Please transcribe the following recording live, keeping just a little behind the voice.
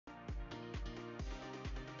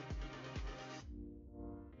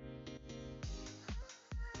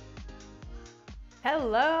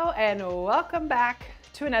Hello and welcome back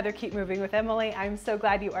to another Keep Moving with Emily. I'm so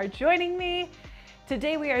glad you are joining me.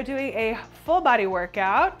 Today we are doing a full body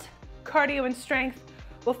workout, cardio and strength.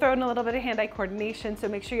 We'll throw in a little bit of hand-eye coordination, so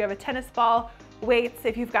make sure you have a tennis ball, weights.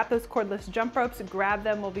 If you've got those cordless jump ropes, grab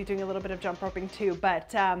them. We'll be doing a little bit of jump roping too,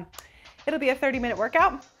 but it'll be a 30-minute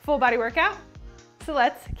workout, full body workout. So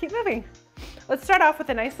let's keep moving. Let's start off with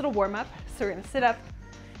a nice little warm-up. So we're gonna sit up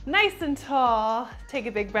nice and tall, take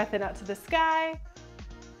a big breath in out to the sky,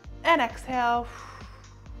 and exhale.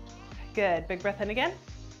 Good, big breath in again.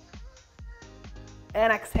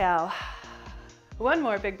 And exhale. One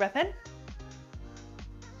more big breath in.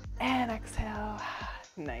 And exhale.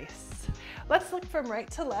 Nice. Let's look from right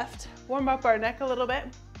to left. Warm up our neck a little bit.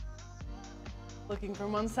 Looking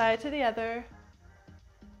from one side to the other.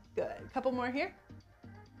 Good, a couple more here.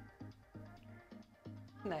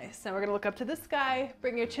 Nice, now we're gonna look up to the sky.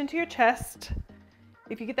 Bring your chin to your chest.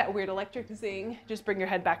 If you get that weird electric zing, just bring your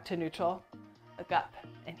head back to neutral. Look up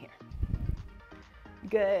and here.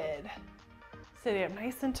 Good. Sitting up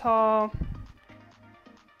nice and tall.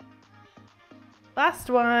 Last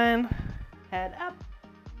one. Head up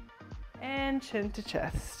and chin to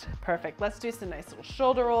chest. Perfect. Let's do some nice little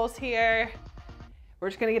shoulder rolls here. We're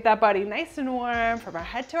just gonna get that body nice and warm from our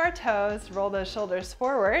head to our toes. Roll those shoulders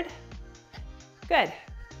forward. Good.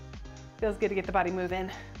 Feels good to get the body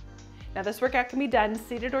moving. Now this workout can be done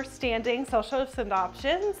seated or standing, so I'll show some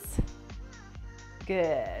options.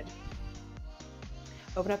 Good.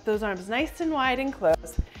 Open up those arms nice and wide and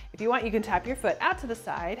close. If you want, you can tap your foot out to the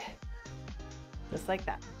side, just like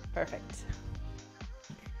that. Perfect.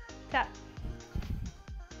 Tap.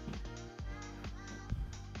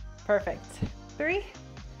 Perfect. 3,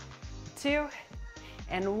 2,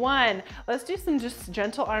 and 1. Let's do some just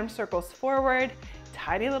gentle arm circles forward,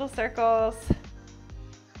 tiny little circles.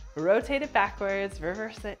 Rotate it backwards,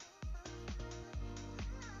 reverse it.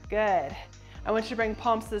 Good. I want you to bring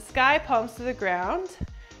palms to the sky, palms to the ground.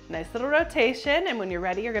 Nice little rotation, and when you're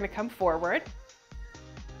ready, you're gonna come forward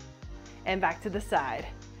and back to the side.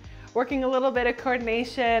 Working a little bit of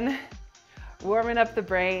coordination, warming up the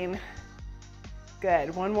brain.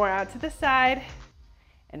 Good, one more out to the side,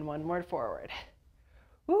 and one more forward.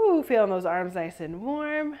 Ooh, feeling those arms nice and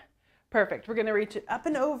warm. Perfect, we're gonna reach it up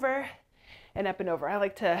and over, and up and over. I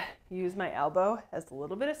like to use my elbow as a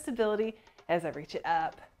little bit of stability as I reach it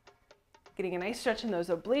up. Getting a nice stretch in those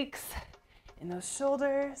obliques, in those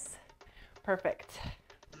shoulders. Perfect.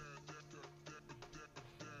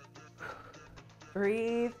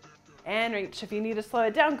 Breathe and reach. If you need to slow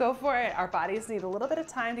it down, go for it. Our bodies need a little bit of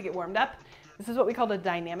time to get warmed up. This is what we call a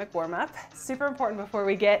dynamic warm-up. Super important before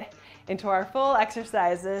we get into our full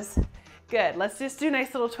exercises. Good, let's just do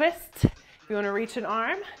nice little twists. If you wanna reach an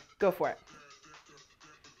arm, go for it.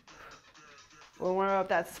 We'll warm up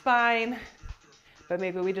that spine, but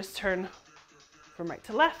maybe we just turn from right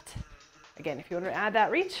to left. Again, if you want to add that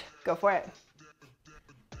reach, go for it.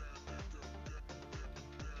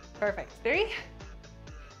 Perfect. 3,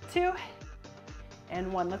 2,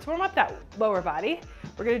 and 1. Let's warm up that lower body.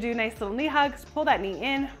 We're going to do nice little knee hugs. Pull that knee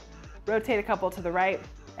in, rotate a couple to the right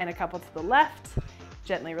and a couple to the left.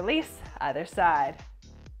 Gently release, other side.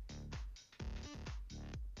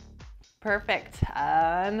 Perfect.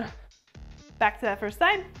 And back to that first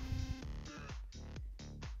side.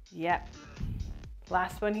 Yep.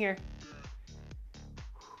 Last one here.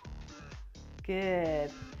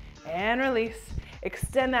 Good. And release.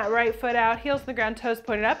 Extend that right foot out, heels on the ground, toes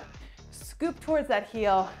pointed up. Scoop towards that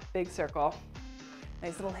heel, big circle.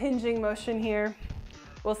 Nice little hinging motion here.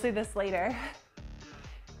 We'll see this later.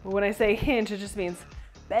 When I say hinge, it just means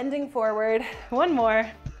bending forward. One more.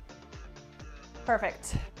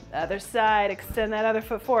 Perfect. Other side, extend that other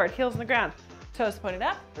foot forward, heels on the ground, toes pointed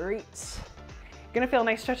up, reach. You're gonna feel a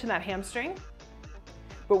nice stretch in that hamstring,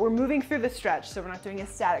 but we're moving through the stretch, so we're not doing a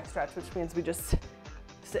static stretch, which means we just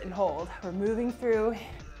sit and hold. We're moving through.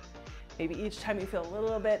 Maybe each time you feel a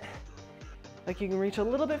little bit like you can reach a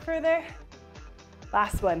little bit further.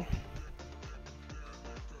 Last one.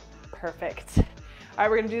 Perfect. All right,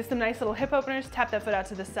 we're gonna do some nice little hip openers. Tap that foot out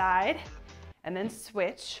to the side and then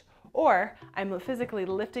switch. Or I'm physically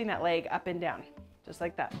lifting that leg up and down, just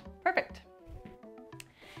like that. Perfect.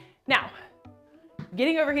 Now,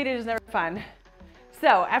 getting overheated is never fun.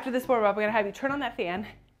 So after this warm up, I'm gonna have you turn on that fan,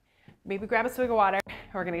 maybe grab a swig of water,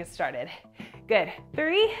 and we're gonna get started. Good,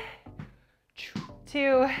 3,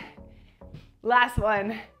 2, last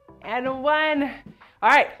one, and 1. All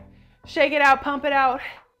right, shake it out, pump it out,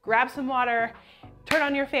 grab some water, turn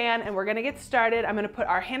on your fan, and we're gonna get started. I'm gonna put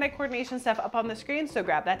our hand-eye coordination stuff up on the screen, so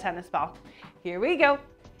grab that tennis ball. Here we go.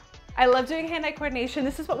 I love doing hand-eye coordination.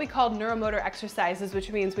 This is what we call neuromotor exercises,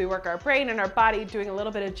 which means we work our brain and our body doing a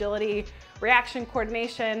little bit of agility, reaction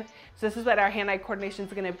coordination. So this is what our hand-eye coordination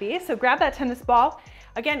is gonna be. So grab that tennis ball.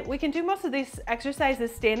 Again, we can do most of these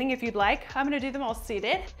exercises standing if you'd like. I'm gonna do them all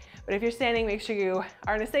seated, but if you're standing, make sure you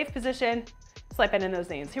are in a safe position. Slight bend in those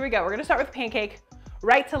knees. Here we go. We're gonna start with pancake,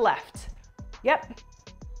 right to left. Yep.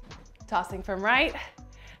 Tossing from right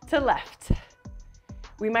to left.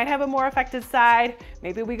 We might have a more effective side.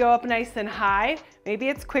 Maybe we go up nice and high. Maybe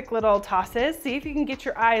it's quick little tosses. See if you can get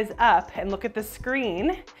your eyes up and look at the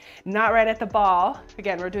screen, not right at the ball.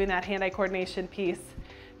 Again, we're doing that hand-eye coordination piece.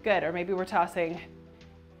 Good, or maybe we're tossing.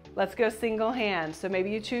 Let's go single hand. So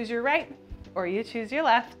maybe you choose your right or you choose your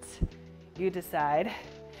left. You decide.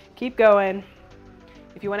 Keep going.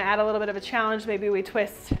 If you want to add a little bit of a challenge, maybe we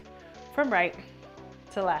twist from right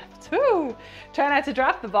to left. Woo! Try not to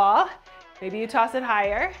drop the ball. Maybe you toss it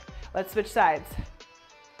higher. Let's switch sides.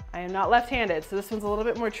 I am not left-handed, so this one's a little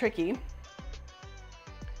bit more tricky.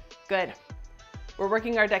 Good. We're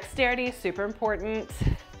working our dexterity, super important.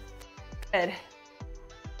 Good.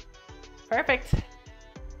 Perfect.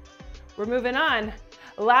 We're moving on.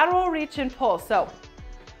 Lateral reach and pull. So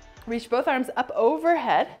reach both arms up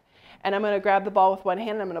overhead, and I'm gonna grab the ball with one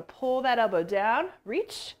hand, and I'm gonna pull that elbow down,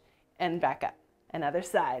 reach, and back up. Another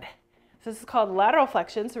side. So this is called lateral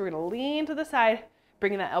flexion. So we're gonna lean to the side,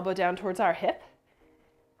 bringing that elbow down towards our hip.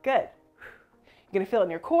 Good. You're gonna feel it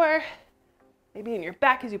in your core, maybe in your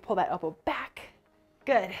back as you pull that elbow back.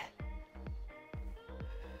 Good.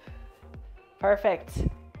 Perfect.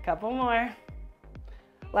 Couple more.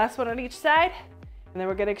 Last one on each side. And then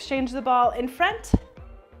we're gonna exchange the ball in front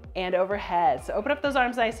and overhead. So open up those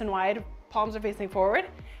arms nice and wide. Palms are facing forward.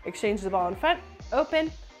 Exchange the ball in front,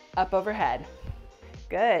 open, up overhead.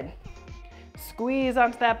 Good. Squeeze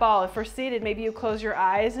onto that ball. If we're seated, maybe you close your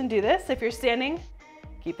eyes and do this. If you're standing,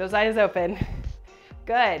 keep those eyes open.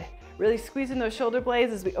 Good. Really squeeze in those shoulder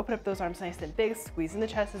blades as we open up those arms nice and big. Squeeze in the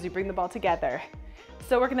chest as you bring the ball together.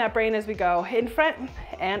 Still working that brain as we go in front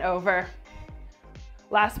and over.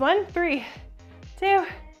 Last one, 3, 2,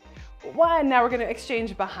 1. Now we're gonna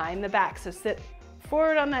exchange behind the back. So sit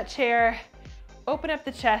forward on that chair, open up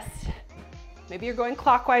the chest. Maybe you're going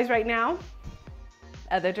clockwise right now.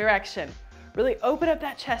 Other direction. Really open up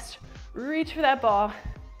that chest, reach for that ball.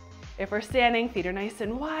 If we're standing, feet are nice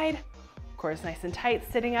and wide, core is nice and tight,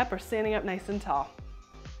 sitting up or standing up nice and tall.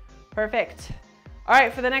 Perfect. All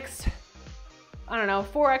right, for the next,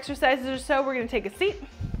 4 exercises or so, we're gonna take a seat.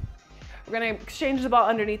 We're gonna exchange the ball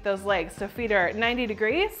underneath those legs. So feet are 90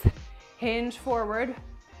 degrees, hinge forward,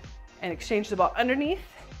 and exchange the ball underneath.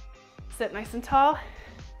 Sit nice and tall.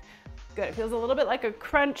 Good, it feels a little bit like a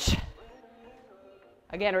crunch.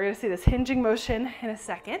 Again, we're gonna see this hinging motion in a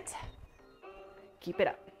second. Keep it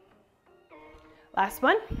up. Last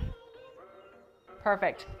one.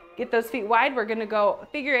 Perfect. Get those feet wide. We're gonna go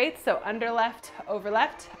figure 8, so under left, over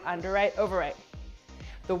right, over right.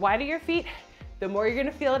 The wider your feet, the more you're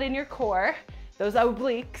gonna feel it in your core, those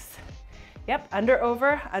obliques. Yep, under,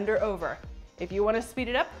 over, under, over. If you wanna speed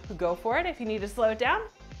it up, go for it. If you need to slow it down,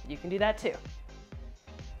 you can do that too.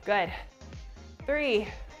 Good. 3,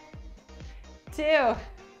 2,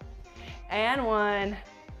 and 1.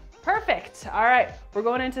 Perfect. All right, we're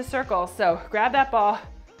going into circles. So grab that ball,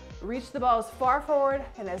 reach the ball as far forward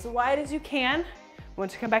and as wide as you can.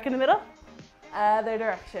 Once you come back in the middle, other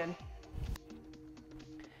direction.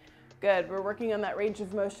 Good, we're working on that range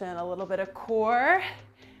of motion, a little bit of core,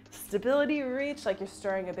 stability, reach, like you're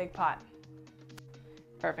stirring a big pot.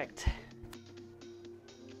 Perfect.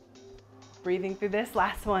 Breathing through this,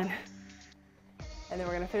 last one. And then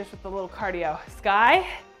we're gonna finish with a little cardio. Sky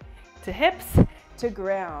to hips to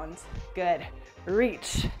ground. Good,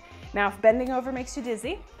 reach. Now if bending over makes you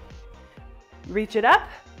dizzy, reach it up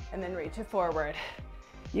and then reach it forward.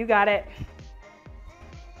 You got it.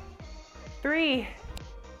 3,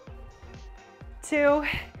 2,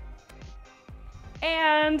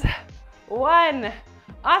 and 1.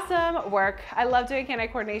 Awesome work. I love doing hand-eye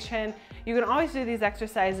coordination. You can always do these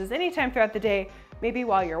exercises anytime throughout the day, maybe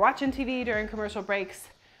while you're watching TV during commercial breaks.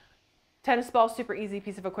 Tennis ball, super easy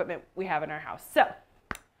piece of equipment we have in our house. So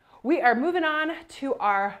we are moving on to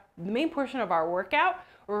the main portion of our workout,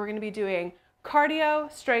 where we're gonna be doing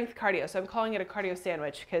cardio, strength, cardio. So I'm calling it a cardio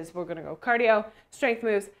sandwich because we're gonna go cardio, strength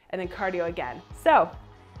moves, and then cardio again. So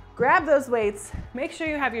grab those weights, make sure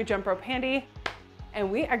you have your jump rope handy,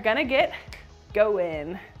 and we are gonna get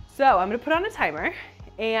going. So I'm gonna put on a timer,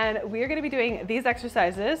 and we are gonna be doing these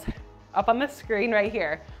exercises up on the screen right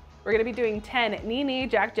here. We're gonna be doing 10 knee,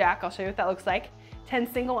 jack, jack. I'll show you what that looks like. 10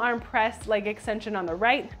 single arm press, leg extension on the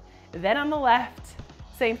right, then on the left.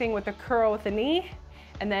 Same thing with the curl with the knee,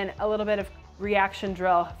 and then a little bit of reaction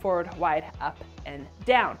drill, forward, wide, up, and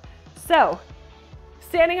down. So,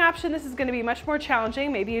 standing option, this is gonna be much more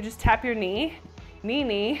challenging. Maybe you just tap your knee, knee,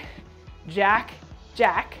 knee, jack,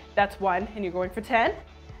 jack, that's 1, and you're going for 10.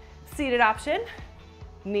 Seated option,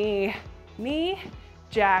 knee, knee,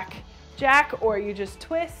 jack, jack, or you just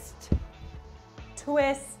twist,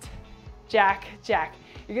 twist, jack, jack.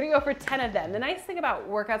 You're gonna go for 10 of them. The nice thing about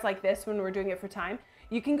workouts like this, when we're doing it for time,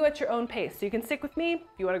 you can go at your own pace. So you can stick with me. If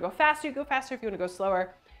you wanna go faster, you go faster. If you wanna go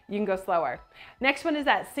slower, you can go slower. Next one is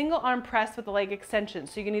that single arm press with the leg extension.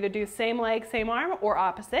 So you can either do same leg, same arm, or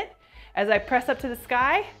opposite. As I press up to the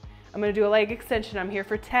sky, I'm gonna do a leg extension. I'm here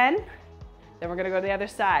for 10. Then we're gonna go to the other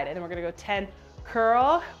side, and then we're gonna go 10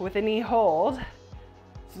 curl with a knee hold.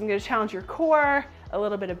 This is gonna challenge your core, a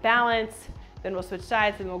little bit of balance. Then we'll switch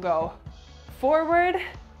sides and we'll go forward,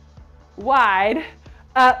 wide,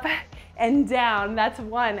 up, and down. That's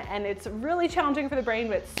 1, and it's really challenging for the brain,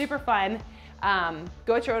 but it's super fun.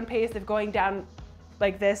 Go at your own pace. If going down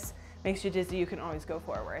like this makes you dizzy, you can always go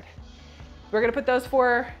forward. We're gonna put those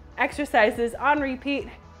 4 exercises on repeat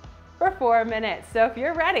for 4 minutes. So if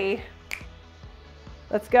you're ready,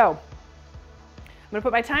 let's go. I'm gonna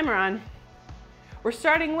put my timer on. We're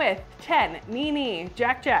starting with 10, knee, knee,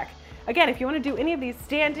 jack, jack. Again, if you wanna do any of these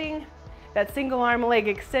standing, that single arm leg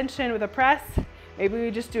extension with a press, maybe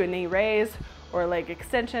we just do a knee raise or a leg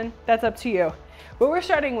extension, that's up to you. But we're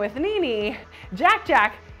starting with knee, knee, jack,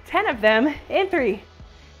 jack, 10 of them in 3,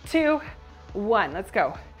 2, 1, let's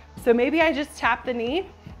go. So maybe I just tap the knee,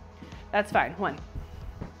 that's fine, 1.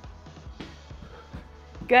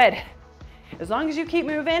 Good. As long as you keep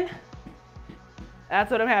moving,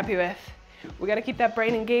 that's what I'm happy with. We gotta keep that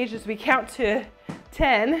brain engaged as we count to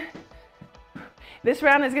 10. This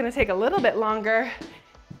round is gonna take a little bit longer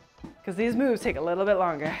because these moves take a little bit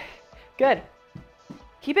longer. Good.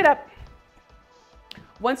 Keep it up.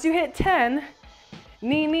 Once you hit 10,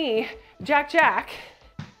 knee, knee, jack, jack,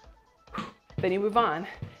 then you move on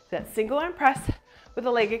to that single arm press with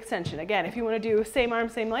a leg extension. Again, if you wanna do same arm,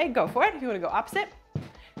 same leg, go for it. If you wanna go opposite,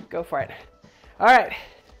 go for it. All right,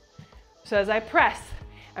 so as I press,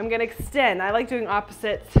 I'm gonna extend. I like doing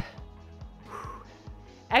opposites.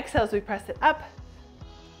 Exhale as we press it up.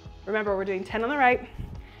 Remember, we're doing 10 on the right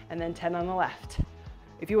and then 10 on the left.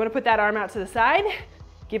 If you wanna put that arm out to the side,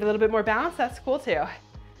 give a little bit more balance, that's cool too.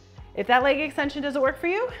 If that leg extension doesn't work for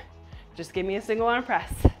you, just give me a single arm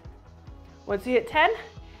press. Once you hit 10,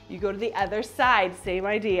 you go to the other side, same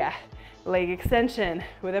idea. Leg extension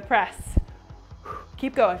with a press.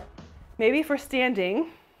 Keep going. Maybe for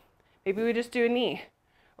standing, maybe we just do a knee,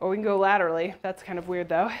 or we can go laterally. That's kind of weird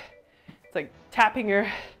though. It's like tapping your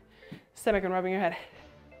stomach and rubbing your head.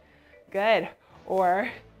 Good. Or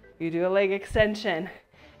you do a leg extension.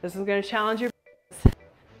 This is going to challenge your balance.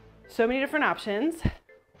 So many different options.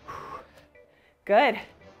 Good.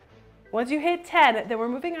 Once you hit 10, then we're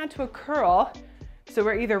moving on to a curl. So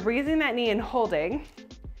we're either raising that knee and holding.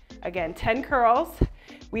 Again, 10 curls.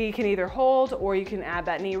 We can either hold or you can add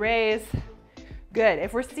that knee raise. Good.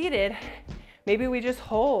 If we're seated, maybe we just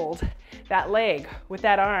hold that leg with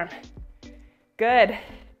that arm. Good.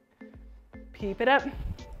 Keep it up.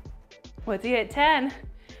 Once you hit 10,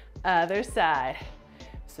 other side.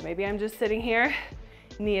 So maybe I'm just sitting here,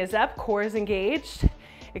 knee is up, core is engaged,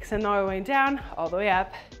 extend all the way down, all the way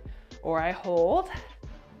up, or I hold,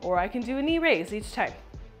 or I can do a knee raise each time.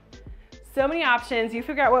 So many options, you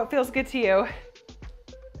figure out what feels good to you.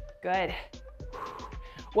 Good.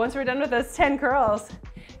 Once we're done with those 10 curls,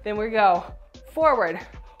 then we go forward,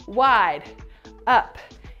 wide, up,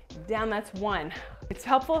 down, that's 1. It's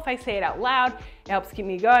helpful if I say it out loud. It helps keep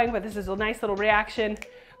me going, but this is a nice little reaction.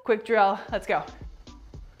 Quick drill, let's go.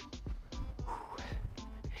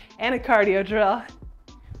 And a cardio drill.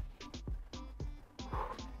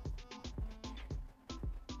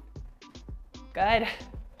 Good.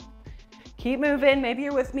 Keep moving, maybe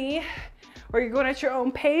you're with me, or you're going at your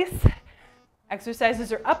own pace.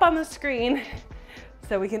 Exercises are up on the screen,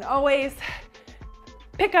 so we can always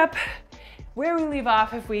pick up where we leave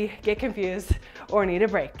off if we get confused or need a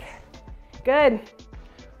break. Good.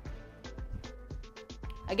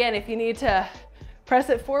 Again, if you need to press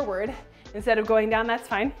it forward instead of going down, that's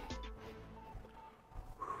fine.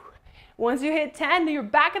 Once you hit 10, you're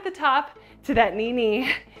back at the top to that knee,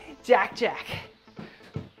 knee, jack, jack.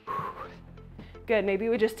 Good, maybe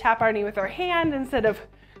we just tap our knee with our hand instead of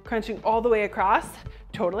crunching all the way across.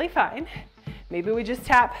 Totally fine. Maybe we just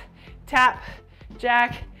tap, tap,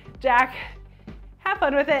 jack, jack. Have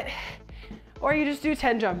fun with it. Or you just do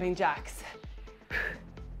 10 jumping jacks.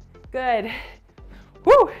 Good.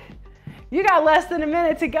 Woo! You got less than a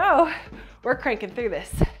minute to go. We're cranking through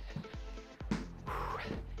this.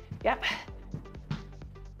 Yep.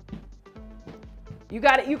 You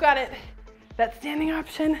got it, you got it. That standing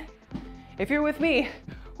option. If you're with me,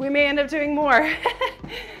 we may end up doing more.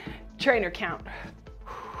 Trainer count.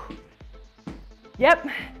 Yep.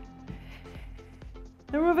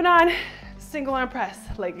 Then we're moving on. Single arm press,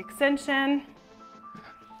 leg extension.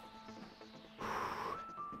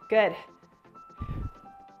 Good.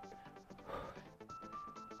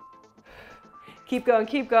 Keep going,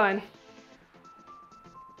 keep going.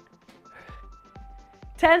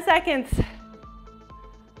 10 seconds.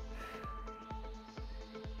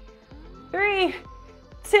 3,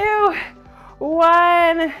 2,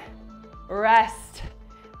 1. Rest.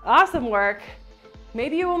 Awesome work.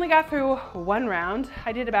 Maybe you only got through 1 round.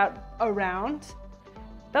 I did about a round.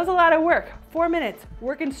 That was a lot of work. 4 minutes,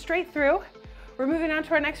 working straight through. We're moving on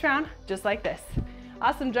to our next round, just like this.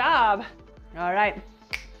 Awesome job. All right,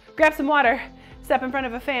 grab some water, step in front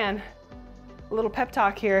of a fan. A little pep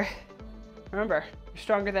talk here. Remember, you're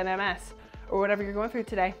stronger than MS or whatever you're going through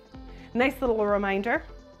today. Nice little reminder.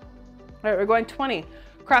 All right, we're going 20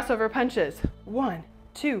 crossover punches. 1,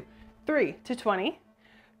 2, 3 to 20.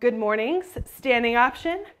 Good mornings, standing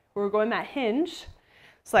option. We're going that hinge.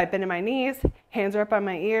 Slide bend in my knees, hands are up on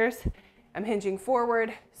my ears. I'm hinging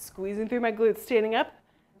forward, squeezing through my glutes, standing up.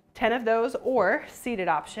 10 of those, or seated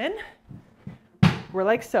option. We're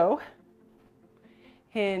like so.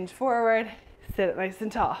 Hinge forward, sit up nice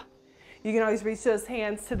and tall. You can always reach those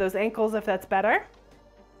hands to those ankles if that's better.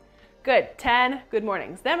 Good, 10 good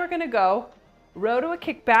mornings. Then we're gonna go row to a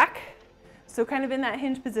kickback. So kind of in that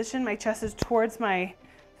hinge position, my chest is towards my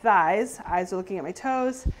thighs, eyes are looking at my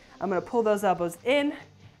toes. I'm gonna pull those elbows in,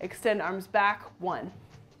 extend arms back. 1,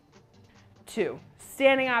 2.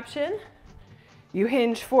 Standing option, you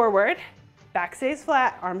hinge forward, back stays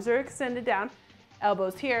flat, arms are extended down,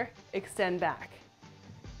 elbows here, extend back.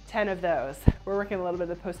 10 of those. We're working a little bit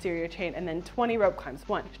of the posterior chain, and then 20 rope climbs.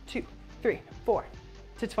 1, 2, 3, 4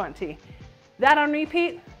 to 20. That on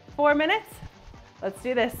repeat, 4 minutes. Let's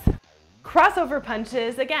do this. Crossover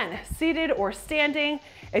punches, again, seated or standing.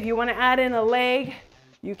 If you want to add in a leg,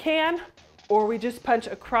 you can, or we just punch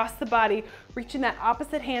across the body, reaching that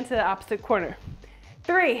opposite hand to the opposite corner.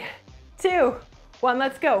 3, 2, 1,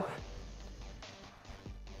 let's go.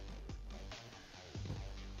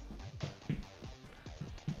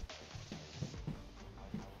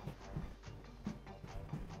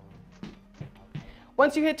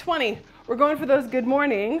 Once you hit 20, we're going for those good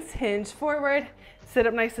mornings. Hinge forward, sit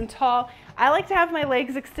up nice and tall. I like to have my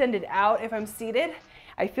legs extended out if I'm seated.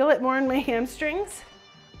 I feel it more in my hamstrings.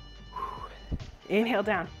 Inhale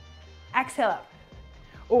down, exhale up.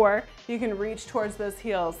 Or you can reach towards those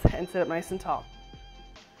heels and sit up nice and tall.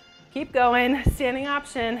 Keep going, standing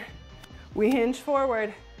option. We hinge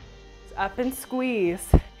forward, up and squeeze.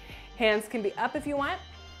 Hands can be up if you want,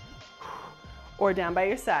 or down by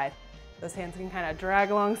your side. Those hands can kind of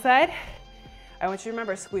drag alongside. I want you to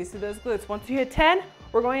remember, squeeze through those glutes. Once you hit 10,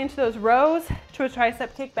 we're going into those rows to a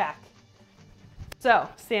tricep kickback. So,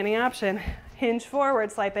 standing option, hinge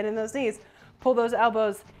forward, slide bend in those knees. Pull those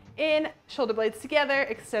elbows in, shoulder blades together,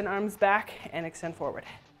 extend arms back, and extend forward.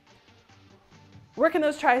 Working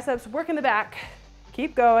those triceps, working the back.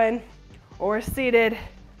 Keep going, or seated.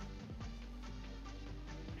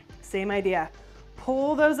 Same idea.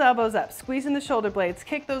 Pull those elbows up, squeezing the shoulder blades,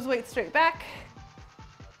 kick those weights straight back.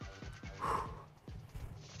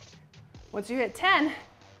 Once you hit 10,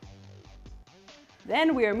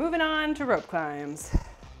 then we are moving on to rope climbs.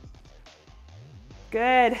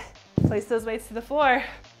 Good. Place those weights to the floor.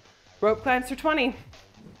 Rope climbs for 20.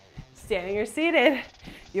 Standing or seated.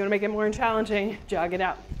 You want to make it more challenging, jog it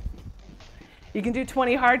out. You can do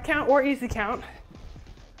 20 hard count or easy count.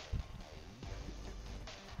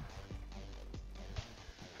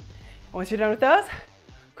 Once you're done with those,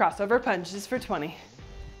 crossover punches for 20.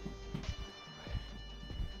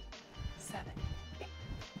 7, 8.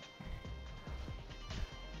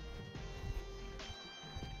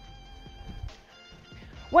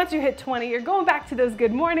 Once you hit 20, you're going back to those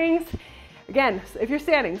good mornings. Again, if you're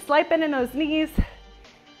standing, slight bend in those knees.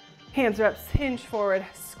 Hands are up, hinge forward,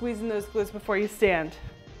 squeezing those glutes before you stand.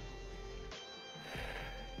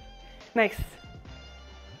 Nice.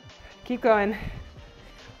 Keep going.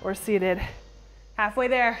 Or seated. Halfway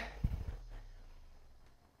there.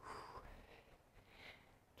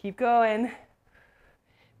 Keep going.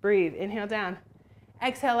 Breathe. Inhale down.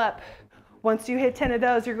 Exhale up. Once you hit 10 of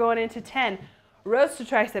those, you're going into 10 rows to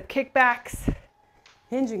tricep kickbacks.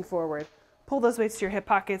 Hinging forward. Pull those weights to your hip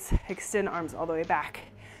pockets. Extend arms all the way back.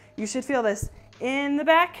 You should feel this in the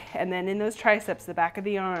back and then in those triceps, the back of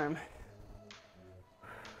the arm.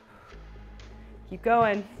 Keep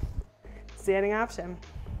going. Standing option.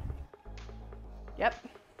 Yep.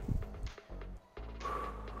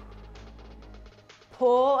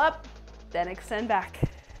 Pull up, then extend back.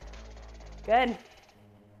 Good.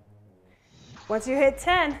 Once you hit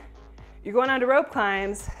 10, you're going on to rope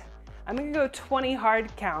climbs. I'm gonna go 20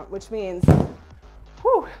 hard count, which means,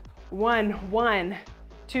 1, 1,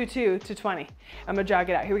 2, 2 to 20. I'm gonna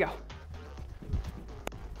jog it out. Here we go.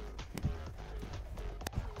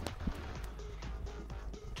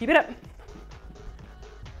 Keep it up.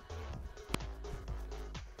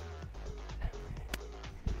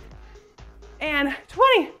 And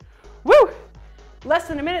 20. Woo! Less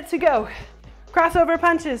than a minute to go. Crossover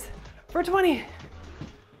punches for 20.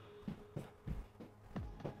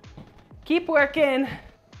 Keep working.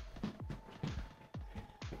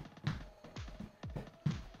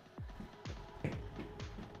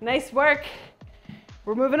 Nice work.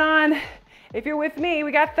 We're moving on. If you're with me,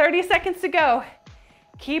 we got 30 seconds to go.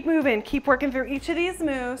 Keep moving, keep working through each of these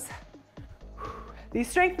moves. These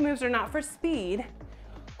strength moves are not for speed,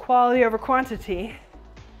 quality over quantity.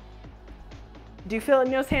 Do you feel it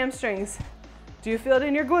in those hamstrings? Do you feel it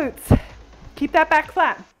in your glutes? Keep that back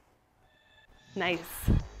flat. Nice.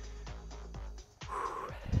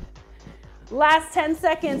 Last 10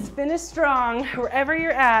 seconds, finish strong wherever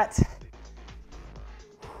you're at.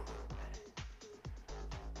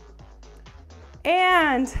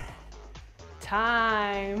 And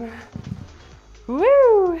time.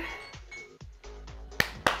 Woo!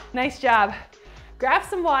 Nice job. Grab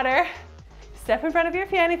some water. Step in front of your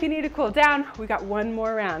fan if you need to cool down. We got one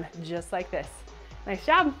more round, just like this. Nice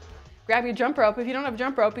job. Grab your jump rope. If you don't have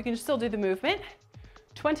jump rope, you can still do the movement.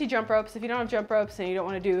 20 jump ropes. If you don't have jump ropes and you don't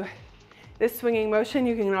want to do this swinging motion,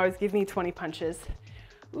 you can always give me 20 punches.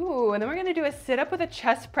 Ooh, and then we're gonna do a sit-up with a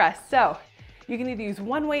chest press. So you can either use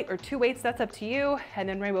one weight or two weights, that's up to you. And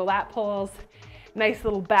then rainbow lat pulls, nice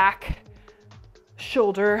little back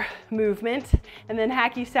shoulder movement. And then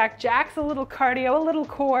hacky sack jacks, a little cardio, a little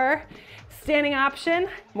core. Standing option,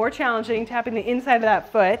 more challenging, tapping the inside of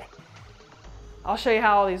that foot. I'll show you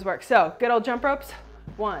how all these work. So good old jump ropes,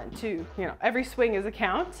 1, 2, every swing is a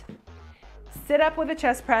count. Sit up with a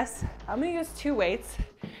chest press. I'm gonna use two weights.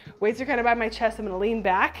 Weights are kind of by my chest, I'm gonna lean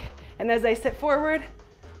back. And as I sit forward,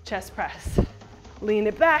 chest press. Lean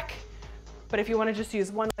it back. But if you wanna just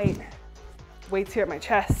use one weight, weights here at my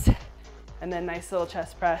chest, and then nice little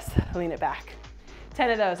chest press, lean it back. 10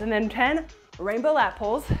 of those, and then 10 rainbow lat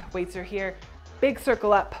pulls. Weights are here, big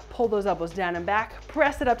circle up, pull those elbows down and back,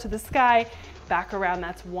 press it up to the sky, back around,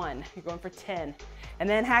 that's 1. You're going for 10. And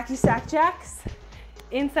then hacky sack jacks,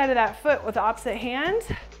 inside of that foot with the opposite hand,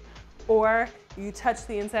 or you touch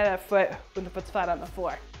the inside of that foot when the foot's flat on the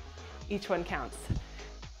floor. Each one counts.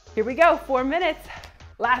 Here we go, 4 minutes.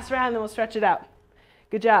 Last round, then we'll stretch it out.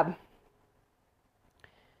 Good job.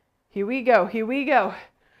 Here we go, here we go.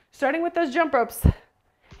 Starting with those jump ropes.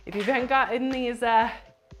 If you haven't gotten these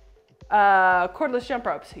cordless jump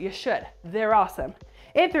ropes, you should. They're awesome.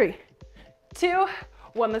 In 3, 2,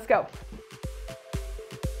 1, let's go.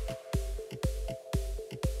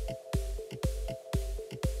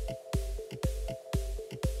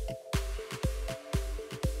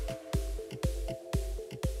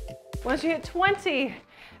 Once you hit 20,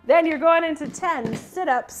 then you're going into 10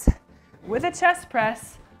 sit-ups with a chest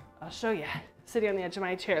press. I'll show you. Sitting on the edge of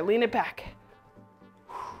my chair, lean it back.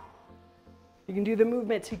 You can do the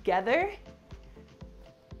movement together,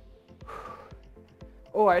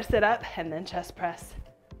 or sit up and then chest press.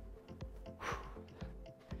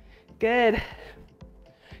 Good.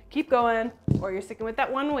 Keep going, or you're sticking with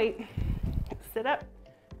that one weight. Sit up,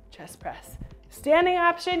 chest press. Standing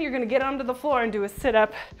option, you're gonna get onto the floor and do a sit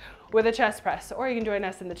up with a chest press, or you can join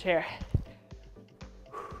us in the chair.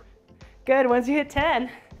 Good, once you hit 10,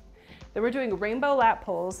 then we're doing rainbow lat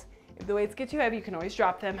pulls. If the weights get too heavy, you can always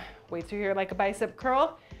drop them. Weights are here like a bicep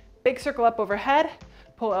curl. Big circle up overhead,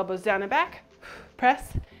 pull elbows down and back,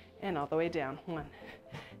 press, and all the way down. 1,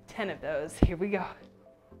 10 of those. Here we go.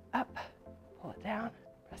 Up, pull it down,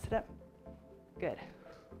 press it up. Good.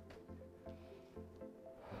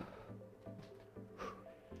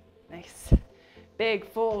 Nice. Big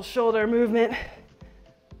full shoulder movement.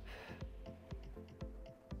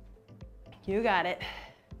 You got it.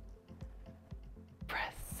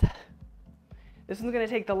 Press. This one's gonna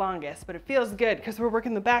take the longest, but it feels good because we're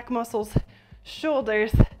working the back muscles,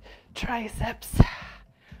 shoulders, triceps.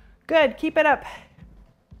 Good, keep it up.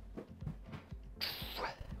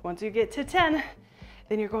 Once you get to 10,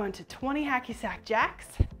 then you're going to 20 hacky sack jacks.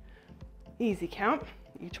 Easy count,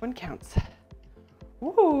 each one counts.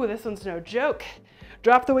 Ooh, this one's no joke.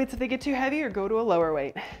 Drop the weights if they get too heavy or go to a lower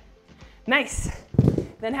weight. Nice.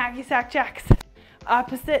 Then hacky sack jacks.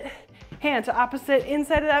 Opposite hand to opposite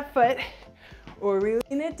inside of that foot. or reeling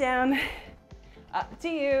it down. Up to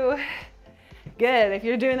you. Good. If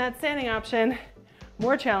you're doing that standing option,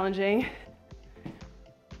 more challenging.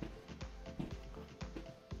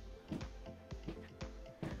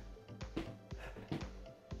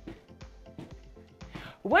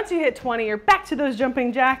 Once you hit 20, you're back to those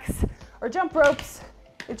jumping jacks or jump ropes.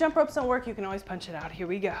 If jump ropes don't work, you can always punch it out. Here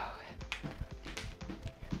we go.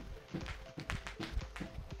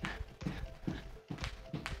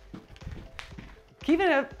 Keep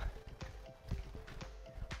it up.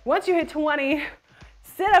 Once you hit 20,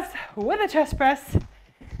 sit-ups with a chest press.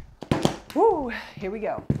 Woo, here we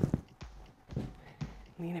go.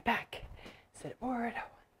 Lean it back, sit it forward.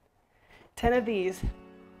 10 of these.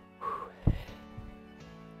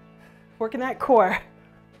 Working that core,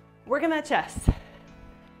 working that chest.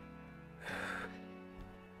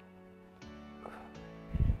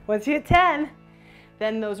 Once you hit 10,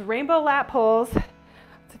 then those rainbow lat pulls. So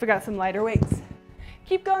we got some lighter weights.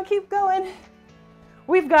 Keep going, keep going.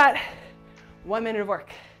 We've got 1 minute of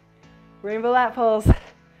work. Rainbow lat pulls,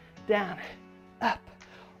 down, up,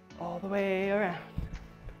 all the way around.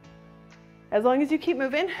 As long as you keep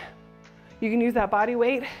moving, you can use that body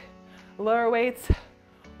weight, lower weights,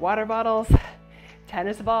 water bottles,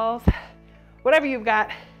 tennis balls, whatever you've got.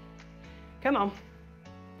 Come on.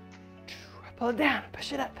 Pull it down,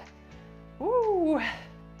 push it up. Woo.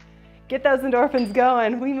 Get those endorphins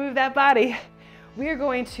going. We move that body. We are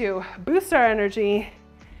going to boost our energy,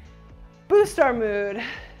 boost our mood.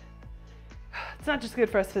 It's not just good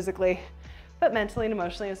for us physically, but mentally and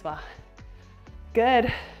emotionally as well.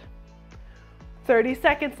 Good. 30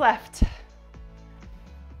 seconds left.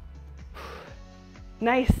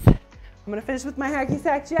 Nice. I'm gonna finish with my hacky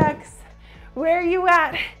sack jacks. Where are you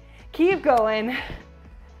at? Keep going.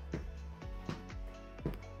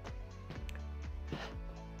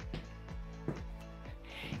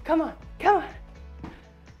 Come on, come on.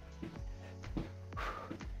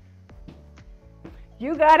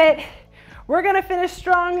 You got it. We're gonna finish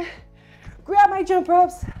strong. Grab my jump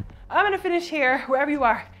ropes. I'm gonna finish here, wherever you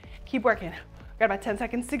are. Keep working. Got about 10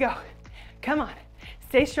 seconds to go. Come on,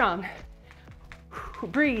 stay strong.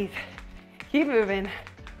 Breathe, keep moving.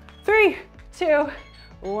 3, 2,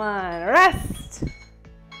 1, rest.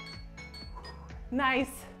 Nice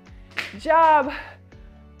job.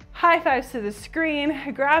 High fives to the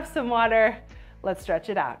screen, grab some water. Let's stretch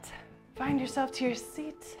it out. Find yourself to your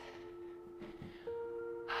seat.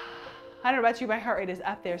 I don't know about you, my heart rate is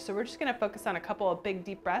up there, so we're just gonna focus on a couple of big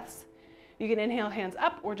deep breaths. You can inhale, hands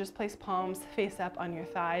up, or just place palms face up on your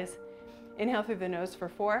thighs. Inhale through the nose for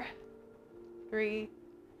 4, 3,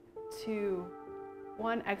 2,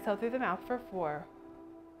 1. Exhale through the mouth for 4,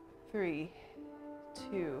 3,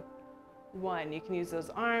 2, 1. You can use those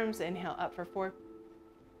arms. Inhale up for 4,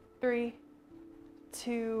 3,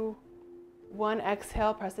 2, 1.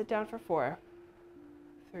 Exhale, press it down for 4,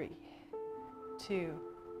 3, 2,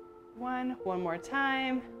 1. One more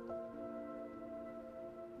time.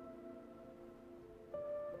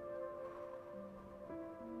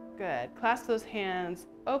 Good. Clasp those hands.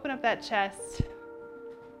 Open up that chest.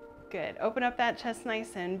 Good. Open up that chest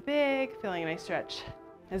nice and big. Feeling a nice stretch.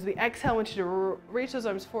 As we exhale, I want you to reach those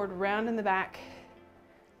arms forward, round in the back.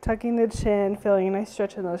 Tucking the chin, feeling a nice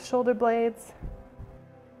stretch in those shoulder blades.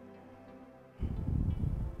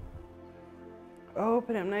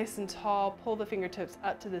 Open them nice and tall. Pull the fingertips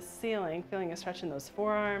up to the ceiling, feeling a stretch in those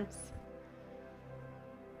forearms.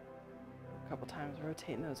 A couple times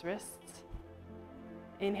rotating those wrists.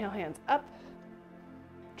 Inhale, hands up.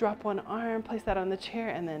 Drop one arm, place that on the chair,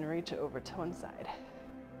 and then reach over to one side.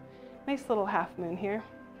 Nice little half moon here.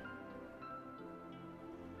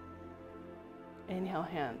 Inhale,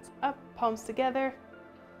 hands up, palms together.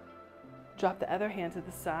 Drop the other hand to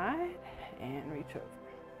the side and reach over.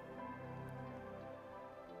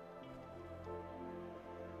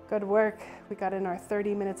 Good work. We got in our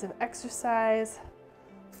 30 minutes of exercise.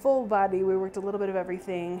 Full body, we worked a little bit of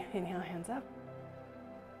everything. Inhale, hands up.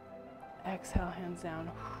 Exhale, hands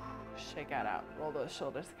down. Shake that out. Roll those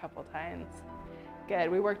shoulders a couple times.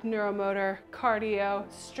 Good. We worked neuromotor, cardio,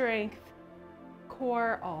 strength,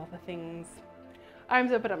 core, all the things.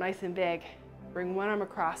 Arms open up nice and big. Bring one arm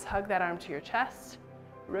across. Hug that arm to your chest.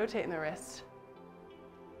 Rotate in the wrist.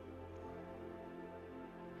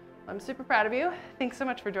 I'm super proud of you. Thanks so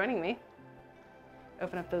much for joining me.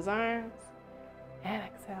 Open up those arms and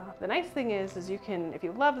exhale. The nice thing is you can, if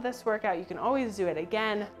you love this workout, you can always do it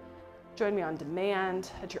again. Join me on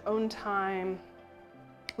demand at your own time.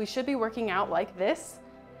 We should be working out like this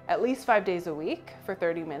at least 5 days a week for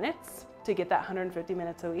 30 minutes to get that 150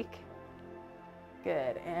 minutes a week.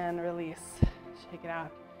 Good, and release. Shake it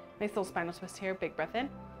out. Nice little spinal twist here. Big breath in.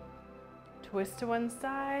 Twist to one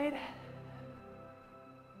side.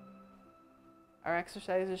 Our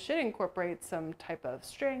exercises should incorporate some type of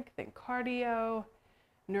strength and cardio,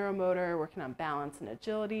 neuromotor, working on balance and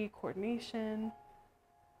agility, coordination.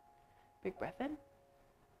 Big breath in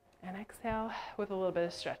and exhale with a little bit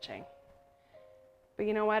of stretching. But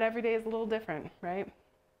you know what? Every day is a little different, right?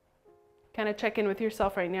 Kind of check in with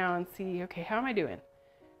yourself right now and see, okay, how am I doing?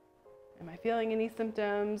 Am I feeling any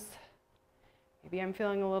symptoms? Maybe I'm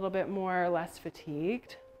feeling a little bit more or less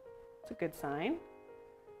fatigued. It's a good sign.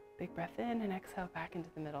 Big breath in and exhale back into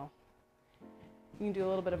the middle. You can do a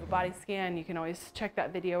little bit of a body scan. You can always check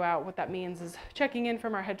that video out. What that means is checking in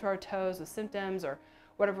from our head to our toes with symptoms or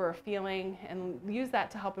whatever we're feeling, and use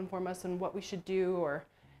that to help inform us on what we should do or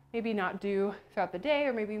maybe not do throughout the day,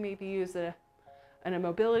 or maybe use a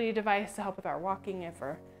mobility device to help with our walking if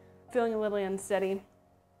we're feeling a little unsteady.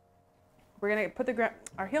 We're gonna put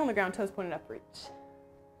our heel on the ground, toes pointed up, reach.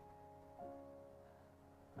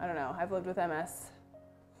 I don't know, I've lived with MS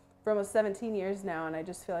for almost 17 years now, and I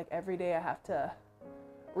just feel like every day I have to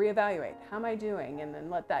reevaluate. How am I doing? And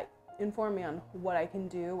then let that inform me on what I can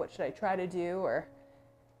do, what should I try to do, or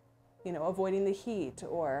avoiding the heat,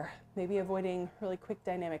 or maybe avoiding really quick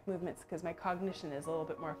dynamic movements because my cognition is a little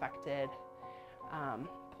bit more affected.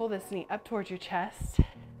 Pull this knee up towards your chest.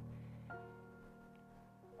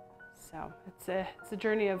 So it's a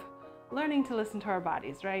journey of learning to listen to our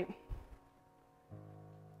bodies, right?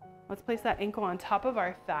 Let's place that ankle on top of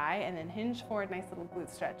our thigh and then hinge forward, nice little glute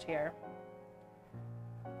stretch here.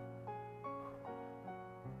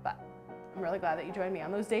 But I'm really glad that you joined me.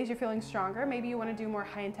 On those days you're feeling stronger, maybe you want to do more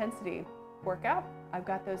high intensity workout. I've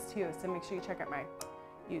got those too, so make sure you check out my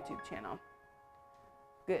YouTube channel.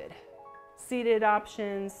 Good. Seated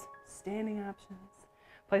options, standing options.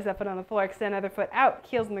 Place that foot on the floor, extend other foot out,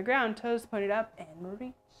 heels on the ground, toes pointed up, and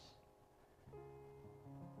reach.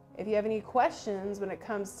 If you have any questions when it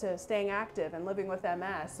comes to staying active and living with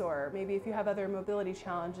MS, or maybe if you have other mobility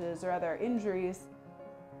challenges or other injuries,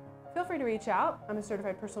 feel free to reach out. I'm a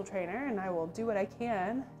certified personal trainer, and I will do what I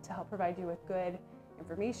can to help provide you with good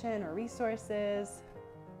information or resources.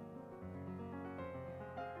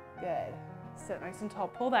 Good. Sit nice and tall.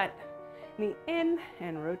 Pull that knee in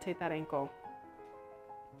and rotate that ankle.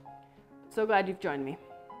 So glad you've joined me.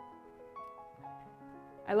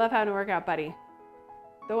 I love having a workout buddy.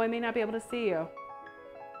 Though I may not be able to see you,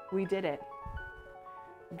 we did it.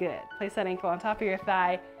 Good. Place that ankle on top of your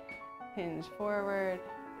thigh. Hinge forward.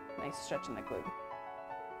 Nice stretch in the glute.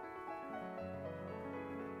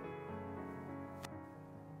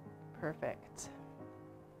 Perfect.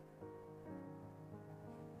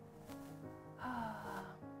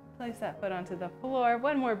 Place that foot onto the floor.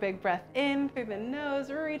 One more big breath in through the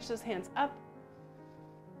nose. Reach those hands up.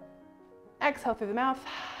 Exhale through the mouth.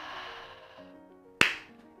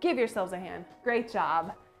 Give yourselves a hand. Great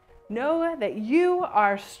job. Know that you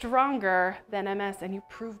are stronger than MS, and you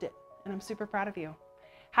proved it. And I'm super proud of you.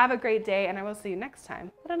 Have a great day, and I will see you next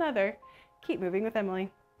time with another Keep Moving with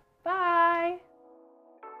Emily. Bye.